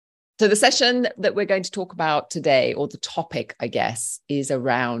So the session that we're going to talk about today, or the topic, I guess, is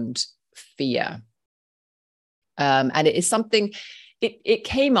around fear. And it is something, it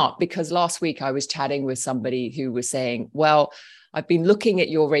came up because last week I was chatting with somebody who was saying, well, I've been looking at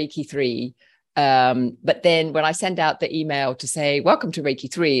your Reiki 3, but then when I send out the email to say, welcome to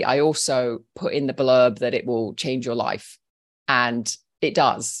Reiki 3, I also put in the blurb that it will change your life. And it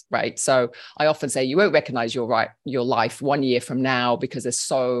does, right? So I often say you won't recognize your life 1 year from now because there's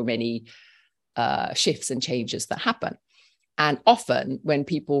so many shifts and changes that happen. And often when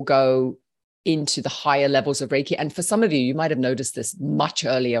people go into the higher levels of Reiki, and for some of you, you might have noticed this much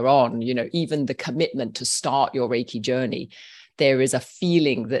earlier on, even the commitment to start your Reiki journey, there is a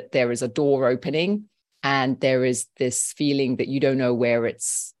feeling that there is a door opening and there is this feeling that you don't know where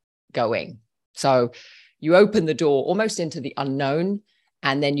it's going. So you open the door almost into the unknown,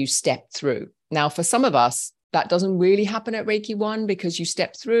 and then you step through. Now, for some of us, that doesn't really happen at Reiki 1 because you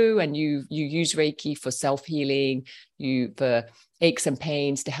step through and you use Reiki for self-healing, for aches and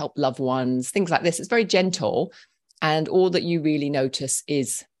pains, to help loved ones, things like this. It's very gentle. And all that you really notice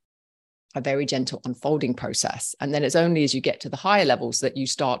is a very gentle unfolding process. And then it's only as you get to the higher levels that you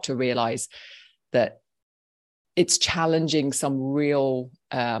start to realize that it's challenging some real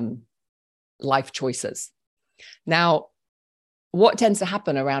life choices. Now, what tends to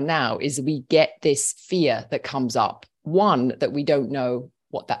happen around now is we get this fear that comes up. One, that we don't know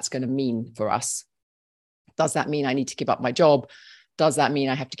what that's going to mean for us. Does that mean I need to give up my job? Does that mean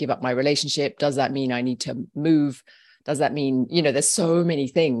I have to give up my relationship? Does that mean I need to move? Does that mean, there's so many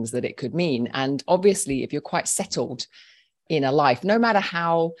things that it could mean. And obviously, if you're quite settled in a life, no matter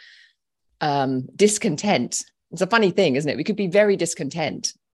how discontent, it's a funny thing, isn't it? We could be very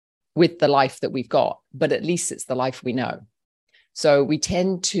discontent with the life that we've got, but at least it's the life we know. So we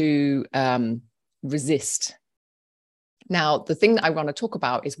tend to resist. Now, the thing that I want to talk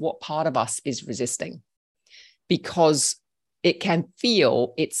about is what part of us is resisting, because it can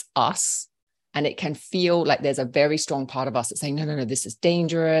feel it's us, and it can feel like there's a very strong part of us that's saying, no, this is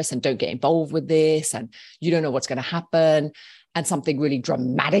dangerous and don't get involved with this. And you don't know what's going to happen. And something really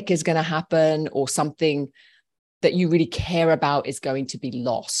dramatic is going to happen, or something that you really care about is going to be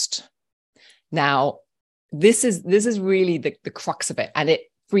lost. Now, this is really the crux of it, and it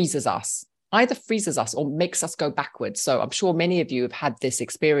freezes us. Either freezes us or makes us go backwards. So I'm sure many of you have had this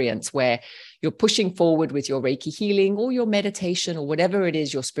experience where you're pushing forward with your Reiki healing or your meditation or whatever it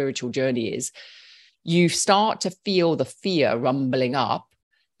is your spiritual journey is. You start to feel the fear rumbling up,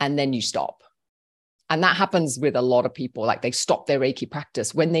 and then you stop. And that happens with a lot of people. Like, they stop their Reiki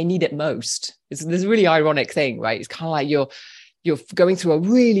practice when they need it most. It's this really ironic thing, right? It's kind of like you're going through a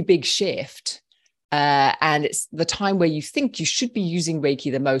really big shift. And it's the time where you think you should be using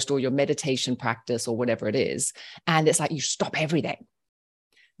Reiki the most, or your meditation practice or whatever it is. And it's like you stop everything.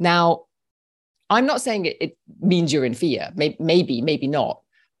 Now, I'm not saying it means you're in fear. Maybe not.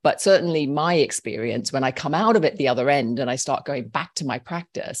 But certainly my experience, when I come out of it the other end and I start going back to my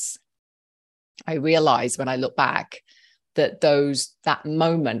practice, I realize when I look back that that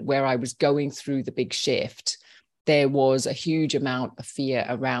moment where I was going through the big shift, there was a huge amount of fear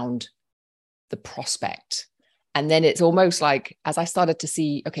around the prospect. And then it's almost like, as I started to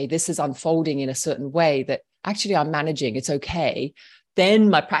see, okay, this is unfolding in a certain way that actually I'm managing, it's okay. Then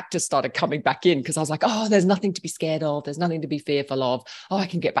my practice started coming back in, because I was like, oh, there's nothing to be scared of. There's nothing to be fearful of. Oh, I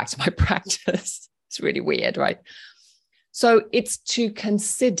can get back to my practice. It's really weird, right? So it's to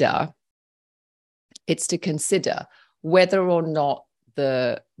consider whether or not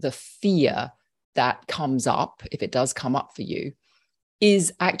the fear that comes up, if it does come up for you,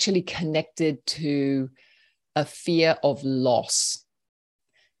 is actually connected to a fear of loss.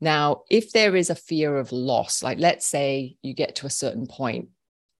 Now, if there is a fear of loss, like let's say you get to a certain point,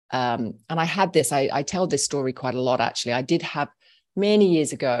 and I had this, I tell this story quite a lot, actually. I did have many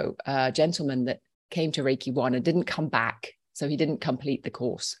years ago a gentleman that came to Reiki 1 and didn't come back. So he didn't complete the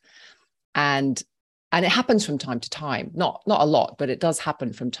course. And it happens from time to time, not a lot, but it does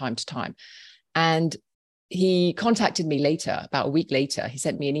happen from time to time. And he contacted me later, about a week later. He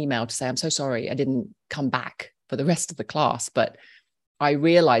sent me an email to say, I'm so sorry, I didn't come back for the rest of the class. But I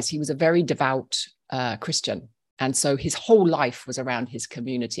realized he was a very devout Christian. And so his whole life was around his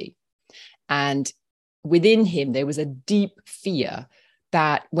community. And within him, there was a deep fear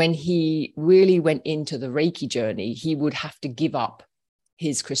that when he really went into the Reiki journey, he would have to give up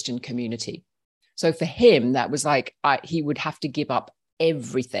his Christian community. So for him, that was like, he would have to give up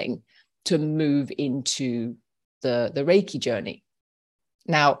everything to move into the Reiki journey.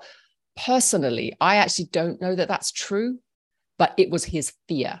 Now, personally, I actually don't know that that's true, but it was his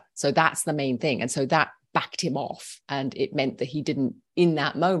fear. So that's the main thing. And so that backed him off. And it meant that he didn't, in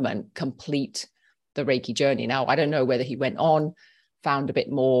that moment, complete the Reiki journey. Now, I don't know whether he went on, found a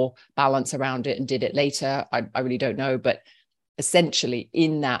bit more balance around it and did it later. I really don't know. But essentially,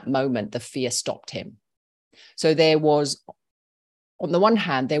 in that moment, the fear stopped him. So there was, on the one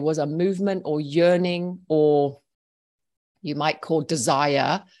hand, there was a movement or yearning, or you might call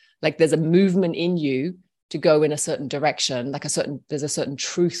desire, like there's a movement in you to go in a certain direction, like there's a certain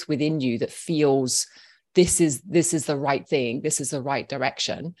truth within you that feels this is the right thing, this is the right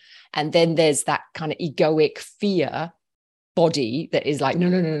direction. And then there's that kind of egoic fear body that is like,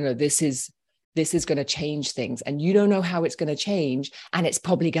 no, this is going to change things, and you don't know how it's going to change, and it's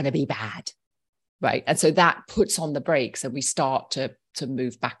probably going to be bad, right? And so that puts on the brakes, and we start to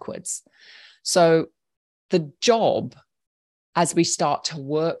move backwards. So the job, as we start to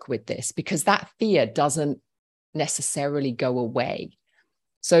work with this, because that fear doesn't necessarily go away.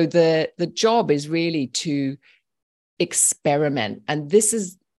 So the job is really to experiment. And this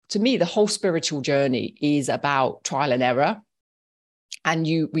is, to me, the whole spiritual journey is about trial and error. And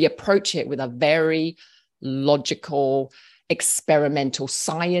we approach it with a very logical, experimental,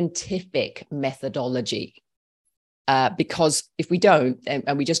 scientific methodology. Because if we don't,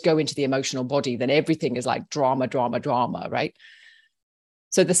 and we just go into the emotional body, then everything is like drama, right?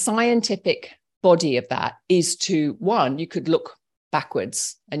 So the scientific body of that is to, one, you could look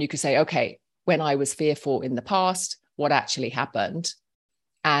backwards and you could say, okay, when I was fearful in the past, what actually happened?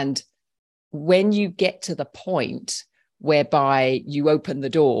 And when you get to the point whereby you open the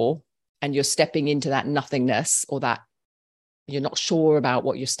door and you're stepping into that nothingness, or that you're not sure about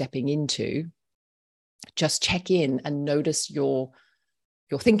what you're stepping into, just check in and notice your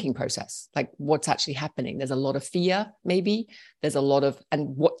thinking process, like what's actually happening. There's a lot of fear, maybe. There's a lot of,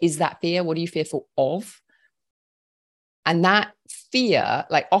 and what is that fear? What are you fearful of? And that fear,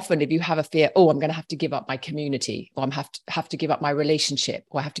 like often if you have a fear, oh, I'm going to have to give up my community, or I'm have to give up my relationship,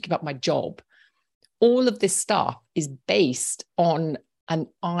 or I have to give up my job. All of this stuff is based on an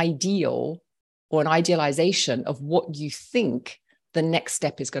ideal or an idealization of what you think the next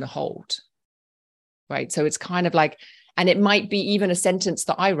step is going to hold. Right. So it's kind of like, and it might be even a sentence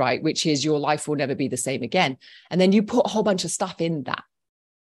that I write, which is your life will never be the same again. And then you put a whole bunch of stuff in that.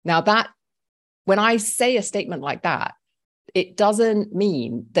 Now that, when I say a statement like that, it doesn't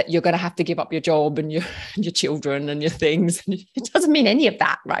mean that you're going to have to give up your job and your children and your things. It doesn't mean any of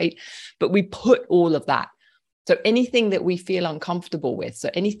that. Right. But we put all of that. So anything that we feel uncomfortable with, so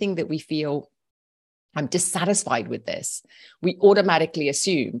anything that we feel, I'm dissatisfied with this, we automatically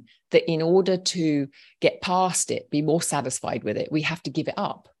assume that in order to get past it, be more satisfied with it, we have to give it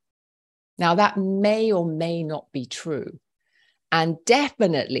up. Now, that may or may not be true. And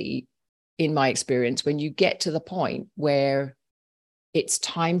definitely, in my experience, when you get to the point where it's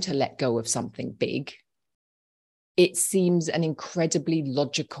time to let go of something big, it seems an incredibly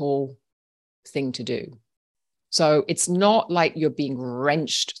logical thing to do. So it's not like you're being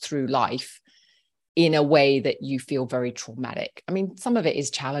wrenched through life in a way that you feel very traumatic. I mean, some of it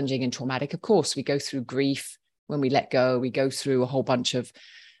is challenging and traumatic. Of course, we go through grief when we let go. We go through a whole bunch of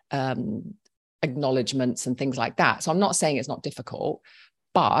acknowledgements and things like that. So I'm not saying it's not difficult,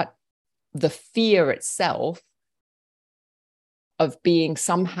 but the fear itself of being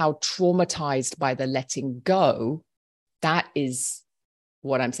somehow traumatized by the letting go, that is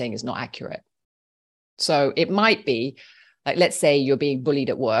what I'm saying is not accurate. So it might be like, let's say you're being bullied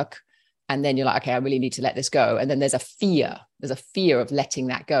at work, and then you're like, okay, I really need to let this go. And then there's a fear of letting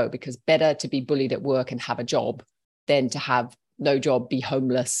that go, because better to be bullied at work and have a job than to have no job, be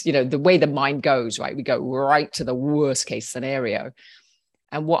homeless. You know, the way the mind goes, right? We go right to the worst case scenario.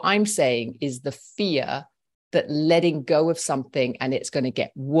 And what I'm saying is the fear that letting go of something and it's going to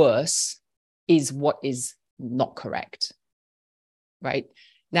get worse is what is not correct, right?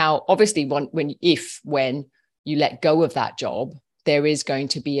 Now, obviously, when you let go of that job, there is going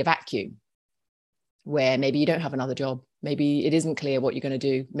to be a vacuum where maybe you don't have another job. Maybe it isn't clear what you're going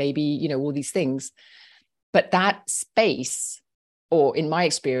to do. Maybe, you know, all these things. But that space, or in my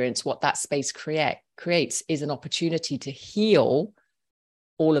experience, what that space creates is an opportunity to heal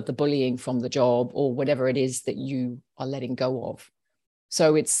all of the bullying from the job or whatever it is that you are letting go of.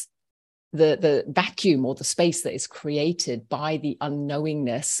 So it's the vacuum or the space that is created by the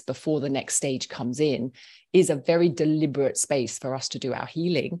unknowingness before the next stage comes in is a very deliberate space for us to do our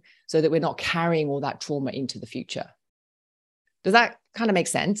healing, so that we're not carrying all that trauma into the future. Does that kind of make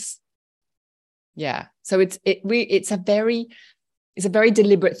sense? Yeah. So it's a very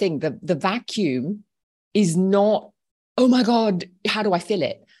deliberate thing. The vacuum is not, oh my God, how do I feel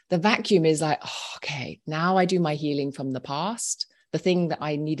it? The vacuum is like, oh, okay, now I do my healing from the past, the thing that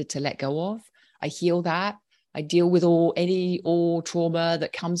I needed to let go of. I heal that. I deal with all trauma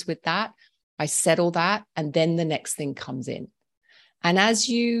that comes with that. I settle that. And then the next thing comes in. And as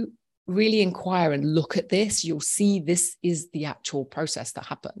you really inquire and look at this, you'll see this is the actual process that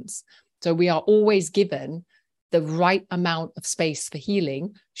happens. So we are always given the right amount of space for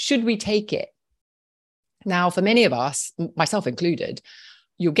healing, should we take it. Now, for many of us, myself included,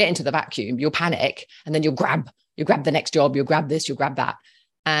 you'll get into the vacuum, you'll panic, and then you'll grab the next job, you'll grab this, you'll grab that.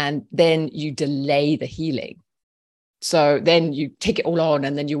 And then you delay the healing. So then you take it all on,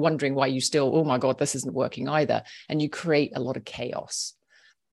 and then you're wondering why you still, oh my God, this isn't working either. And you create a lot of chaos.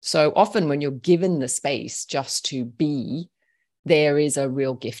 So often when you're given the space just to be, there is a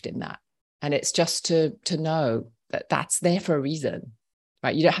real gift in that. And it's just to know that that's there for a reason,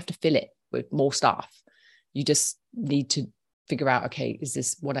 right? You don't have to fill it with more stuff. You just need to figure out, okay, is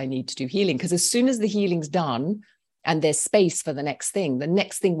this what I need to do healing? Because as soon as the healing's done and there's space for the next thing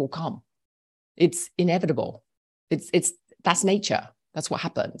will come. It's inevitable. That's nature. That's what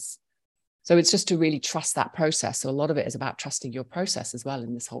happens. So it's just to really trust that process. So a lot of it is about trusting your process as well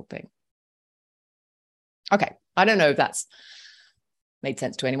in this whole thing. Okay. I don't know if that's made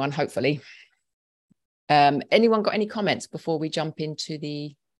sense to anyone, hopefully. Anyone got any comments before we jump into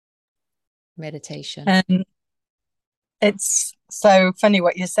the meditation? It's so funny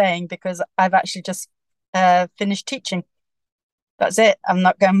what you're saying, because I've actually just finished teaching. That's it. I'm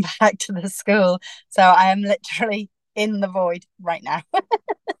not going back to the school. So I am literally in the void right now.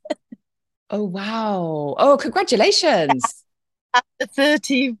 Oh, wow. Oh, congratulations. After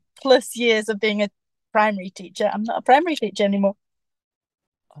 30 plus years of being a primary teacher, I'm not a primary teacher anymore.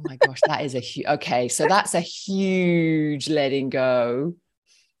 Oh my gosh, that is okay. So that's a huge letting go.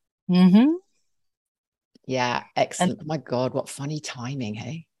 Mm-hmm. Yeah, And excellent. Oh my God, what funny timing,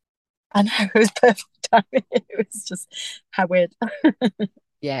 hey? I know it was perfect timing. It was just how weird.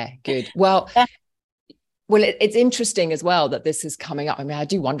 Yeah, good. Well, Yeah. it's interesting as well that this is coming up. I mean, I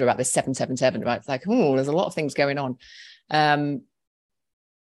do wonder about this 777, right? It's like, oh, there's a lot of things going on.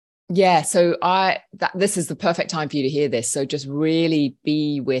 Yeah, so this is the perfect time for you to hear this. So just really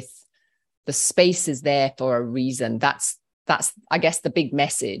be with the space is there for a reason. That's I guess the big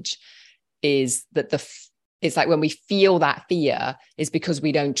message is that it's like when we feel that fear is because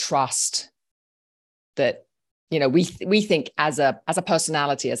we don't trust that, we think as a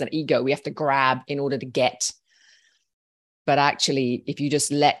personality, as an ego, we have to grab in order to get. But actually, if you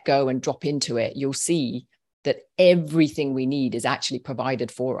just let go and drop into it, you'll see that everything we need is actually provided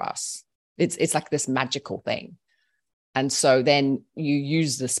for us. It's like this magical thing. And so then you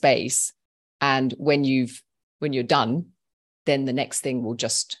use the space, and when you're done, then the next thing will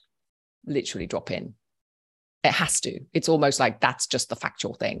just literally drop in. It has to. It's almost like that's just the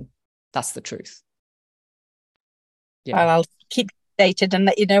factual thing. That's the truth. Yeah. Well, I'll keep updated and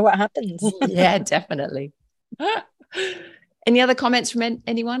let you know what happens. Yeah, definitely. Any other comments from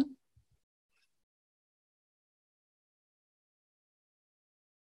anyone?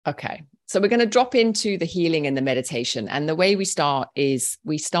 Okay. So we're going to drop into the healing and the meditation. And the way we start is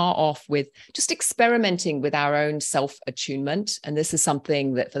we start off with just experimenting with our own self-attunement. And this is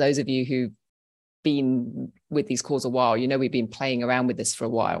something that for those of you who've been with these calls a while, we've been playing around with this for a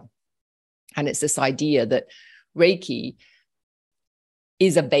while. And it's this idea that Reiki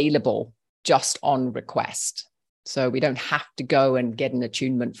is available just on request. So we don't have to go and get an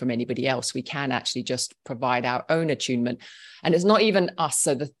attunement from anybody else. We can actually just provide our own attunement. And it's not even us.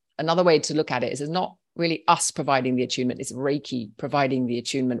 So another way to look at it is it's not really us providing the attunement. It's Reiki providing the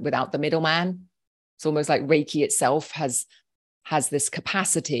attunement without the middleman. It's almost like Reiki itself has this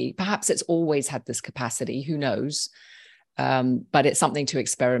capacity. Perhaps it's always had this capacity. Who knows? But it's something to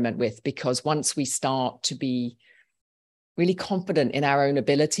experiment with, because once we start to be really confident in our own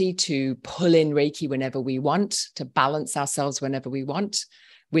ability to pull in Reiki whenever we want, to balance ourselves whenever we want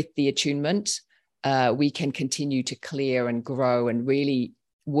with the attunement, we can continue to clear and grow and really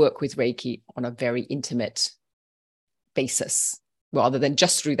work with Reiki on a very intimate basis, rather than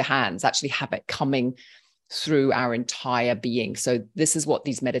just through the hands, actually have it coming through our entire being. So this is what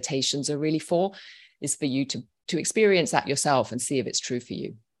these meditations are really for, is for you to experience that yourself and see if it's true for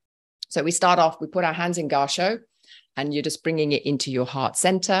you. So we start off, we put our hands in Gassho, and you're just bringing it into your heart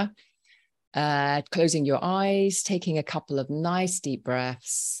center, closing your eyes, taking a couple of nice deep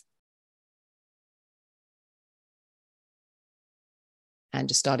breaths, and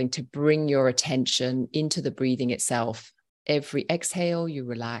just starting to bring your attention into the breathing itself. Every exhale, you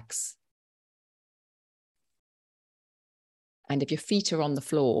relax. And if your feet are on the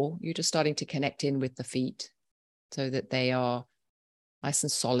floor, you're just starting to connect in with the feet so that they are nice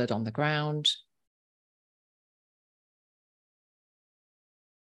and solid on the ground.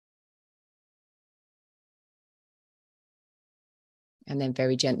 And then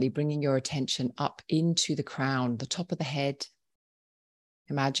very gently bringing your attention up into the crown, the top of the head,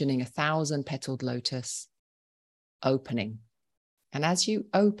 imagining 1,000-petaled lotus opening. And as you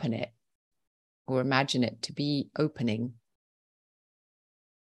open it, or imagine it to be opening,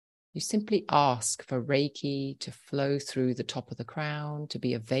 you simply ask for Reiki to flow through the top of the crown, to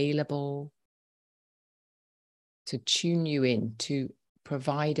be available, to tune you in, to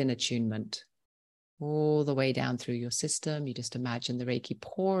provide an attunement all the way down through your system. You just imagine the Reiki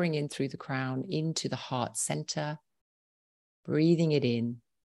pouring in through the crown into the heart center, breathing it in.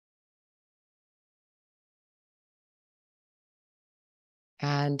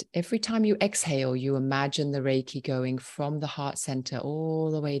 And every time you exhale, you imagine the Reiki going from the heart center all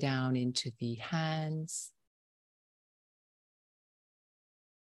the way down into the hands.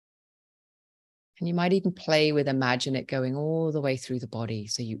 And you might even play with imagine it going all the way through the body.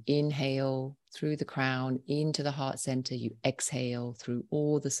 So you inhale through the crown into the heart center. You exhale through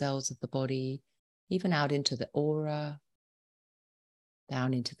all the cells of the body, even out into the aura,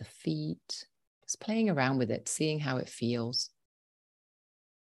 down into the feet. Just playing around with it, seeing how it feels.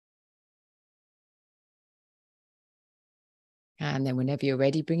 And then whenever you're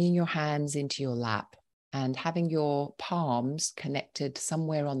ready, bringing your hands into your lap and having your palms connected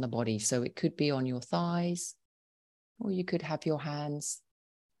somewhere on the body. So it could be on your thighs, or you could have your hands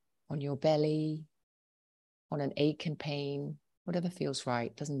on your belly, on an ache and pain, whatever feels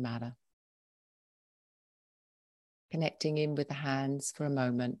right, doesn't matter. Connecting in with the hands for a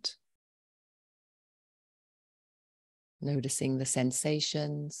moment. Noticing the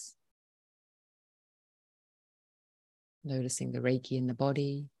sensations. Noticing the Reiki in the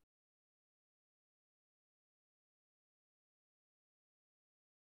body.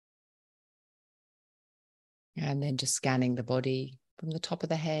 And then just scanning the body from the top of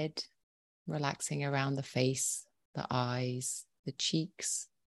the head, relaxing around the face, the eyes, the cheeks,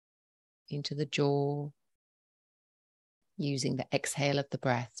 into the jaw, using the exhale of the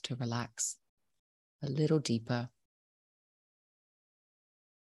breath to relax a little deeper.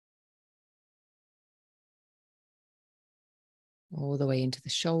 All the way into the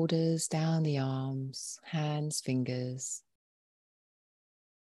shoulders, down the arms, hands, fingers,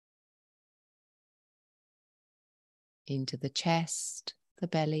 into the chest, the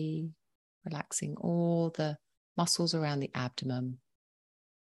belly, relaxing all the muscles around the abdomen,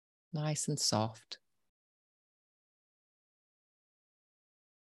 nice and soft.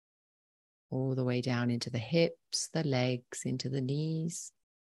 All the way down into the hips, the legs, into the knees,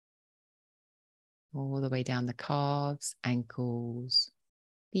 all the way down the calves, ankles,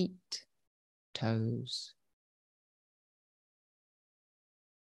 feet, toes.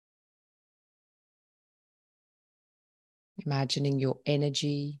 Imagining your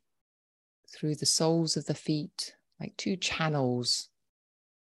energy through the soles of the feet, like two channels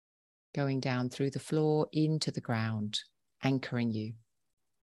going down through the floor into the ground, anchoring you.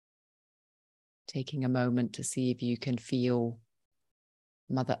 Taking a moment to see if you can feel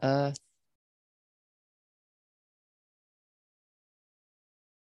Mother Earth.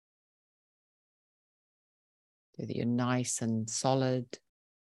 So that you're nice and solid,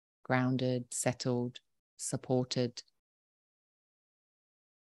 grounded, settled, supported.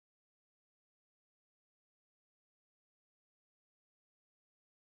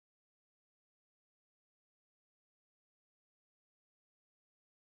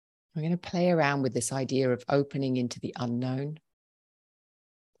 I'm going to play around with this idea of opening into the unknown.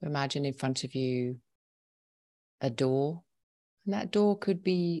 So imagine in front of you a door, and that door could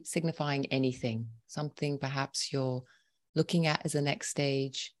be signifying anything, something perhaps you're looking at as a next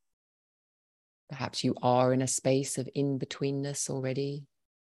stage. Perhaps you are in a space of in-betweenness already.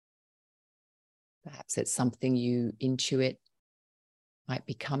 Perhaps it's something you intuit might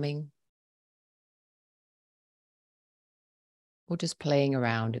be coming. Or just playing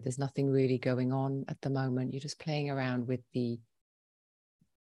around. If there's nothing really going on at the moment, you're just playing around with the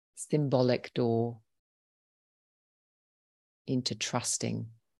symbolic door into trusting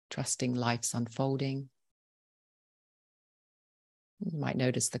life's unfolding. You might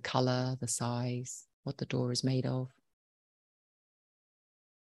notice the color, the size, what the door is made of.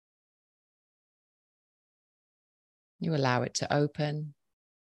 You allow it to open.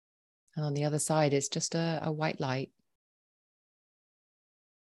 And on the other side, it's just a white light.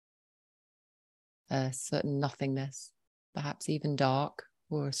 A certain nothingness, perhaps even dark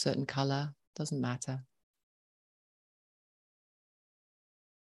or a certain color, doesn't matter.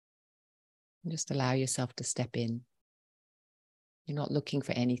 And just allow yourself to step in. You're not looking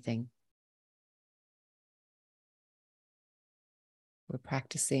for anything. We're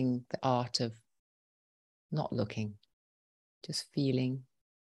practicing the art of not looking. just feeling.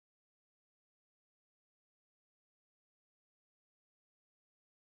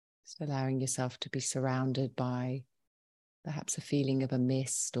 Just allowing yourself to be surrounded by perhaps a feeling of a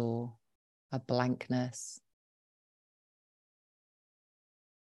mist or a blankness.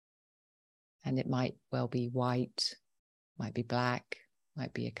 And it might well be white, might be black,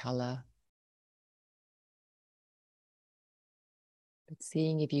 might be a color. But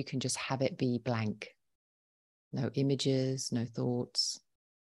seeing if you can just have it be blank. No images, no thoughts.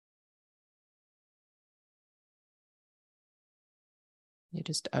 You're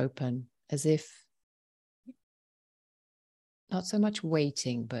just open, as if not so much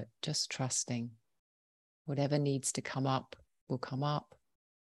waiting, but just trusting. Whatever needs to come up will come up.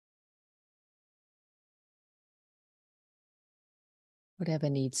 Whatever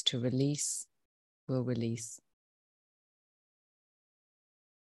needs to release will release.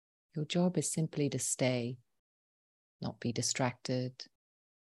 Your job is simply to stay, not be distracted,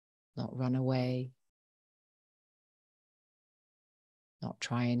 not run away, not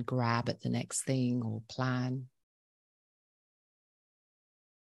try and grab at the next thing or plan.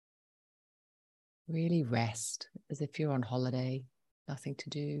 Really rest as if you're on holiday, nothing to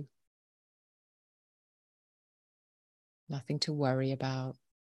do, nothing to worry about.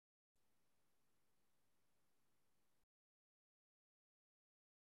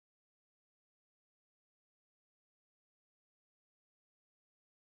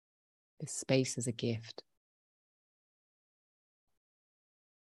 This space is a gift.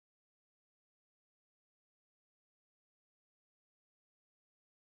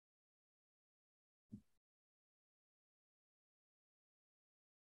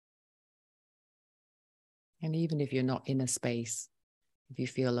 And even if you're not in a space, if you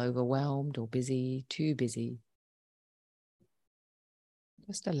feel overwhelmed or busy, too busy,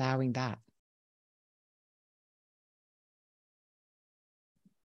 just allowing that.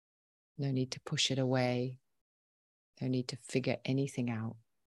 No need to push it away. No need to figure anything out.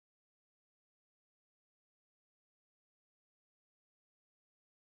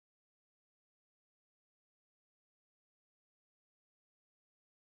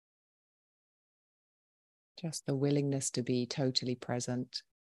 Just the willingness to be totally present.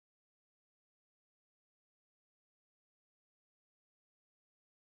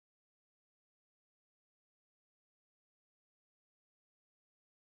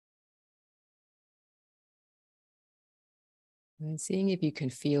 And seeing if you can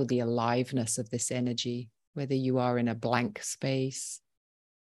feel the aliveness of this energy, whether you are in a blank space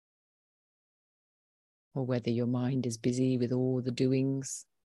or whether your mind is busy with all the doings.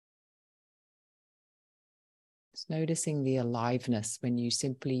 Just noticing the aliveness when you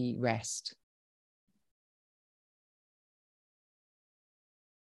simply rest.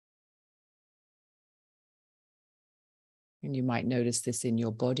 And you might notice this in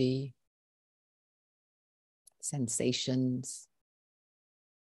your body, sensations.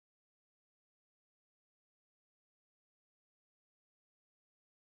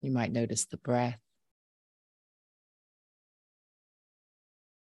 You might notice the breath.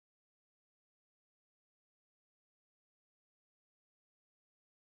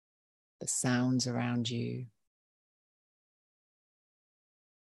 The sounds around you.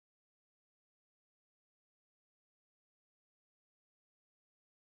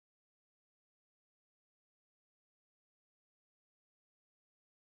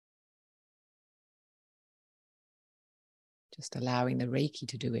 Just allowing the Reiki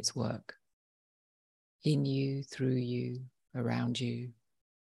to do its work in you, through you, around you.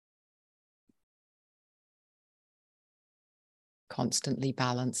 Constantly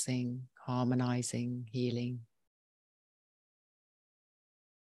balancing, harmonizing, healing.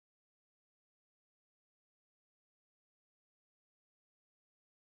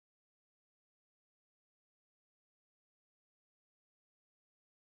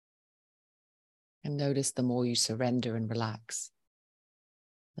 And notice the more you surrender and relax,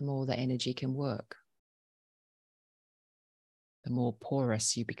 the more the energy can work. The more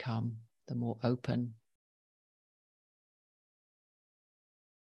porous you become, the more open.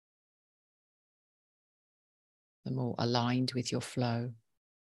 The more aligned with your flow.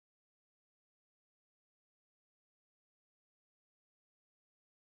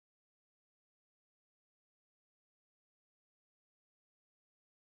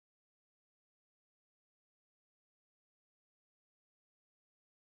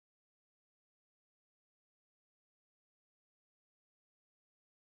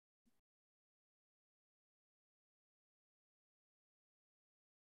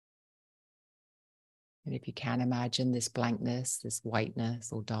 And if you can imagine this blankness, this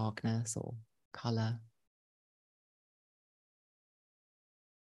whiteness or darkness or color,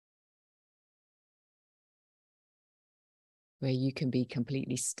 where you can be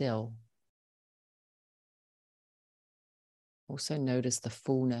completely still. Also notice the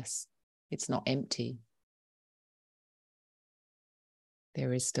fullness. It's not empty.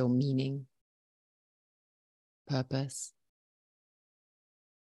 There is still meaning, purpose.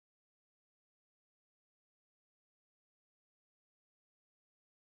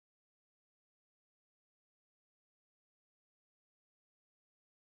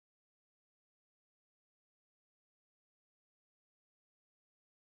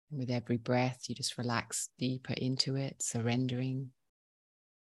 And with every breath, you just relax deeper into it, surrendering,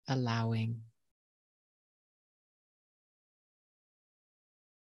 allowing.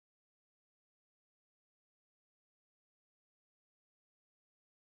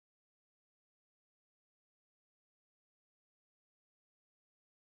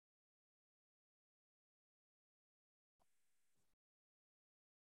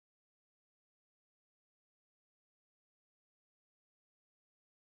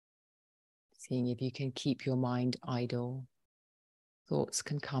 Seeing if you can keep your mind idle. Thoughts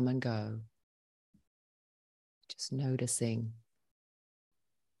can come and go. Just noticing,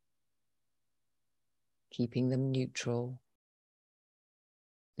 keeping them neutral,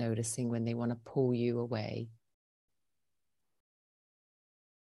 noticing when they want to pull you away.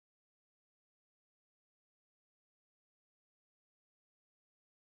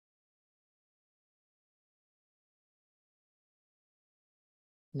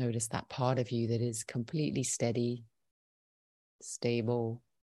 Notice that part of you that is completely steady, stable,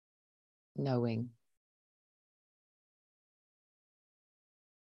 knowing,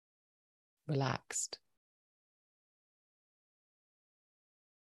 relaxed.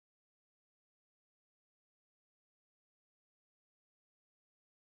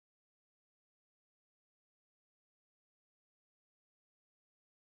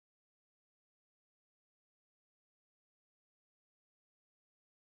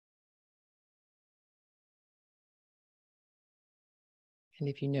 And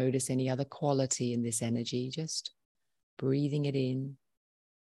if you notice any other quality in this energy, just breathing it in.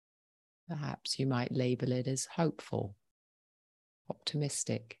 Perhaps you might label it as hopeful,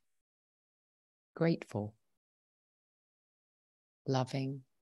 optimistic, grateful, loving,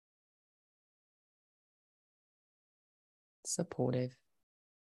 supportive,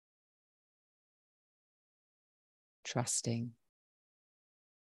 trusting,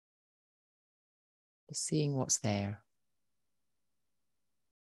 just seeing what's there,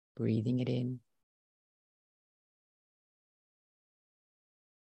 breathing it in.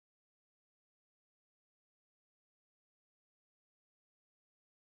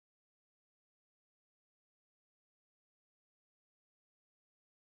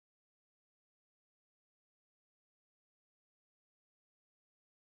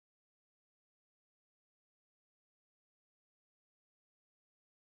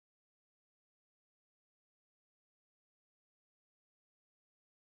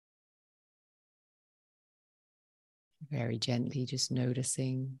 Very gently, just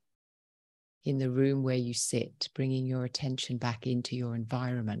noticing in the room where you sit, bringing your attention back into your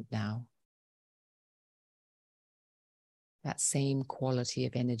environment now. That same quality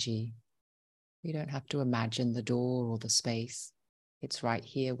of energy. You don't have to imagine the door or the space. It's right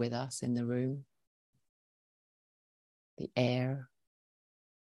here with us in the room. The air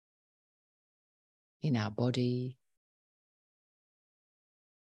in our body,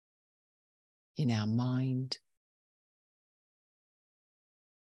 in our mind.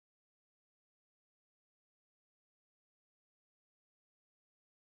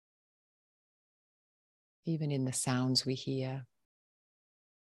 Even in the sounds we hear.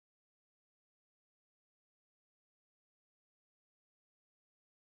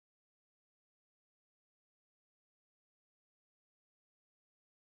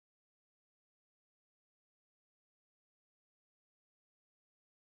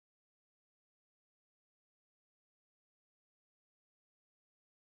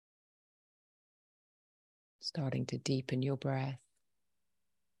 Starting to deepen your breath.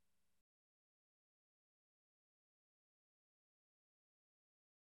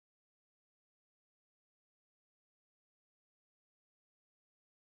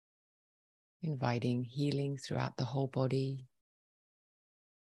 Inviting healing throughout the whole body.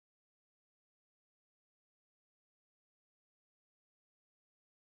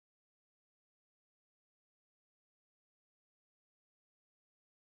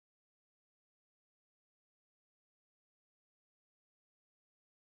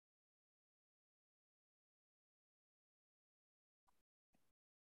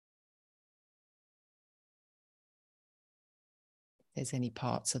 If there's any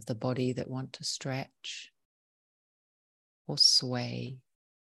parts of the body that want to stretch or sway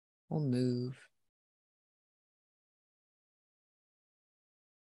or move,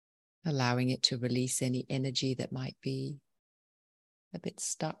 allowing it to release any energy that might be a bit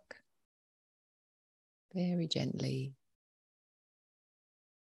stuck, very gently.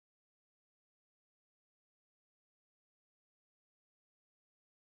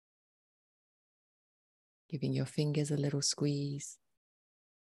 Giving your fingers a little squeeze,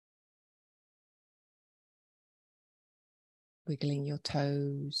 wiggling your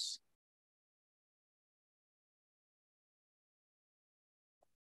toes,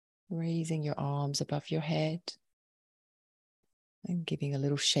 raising your arms above your head, and giving a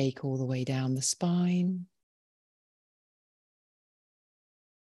little shake all the way down the spine.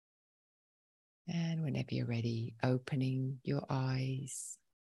 And whenever you're ready, opening your eyes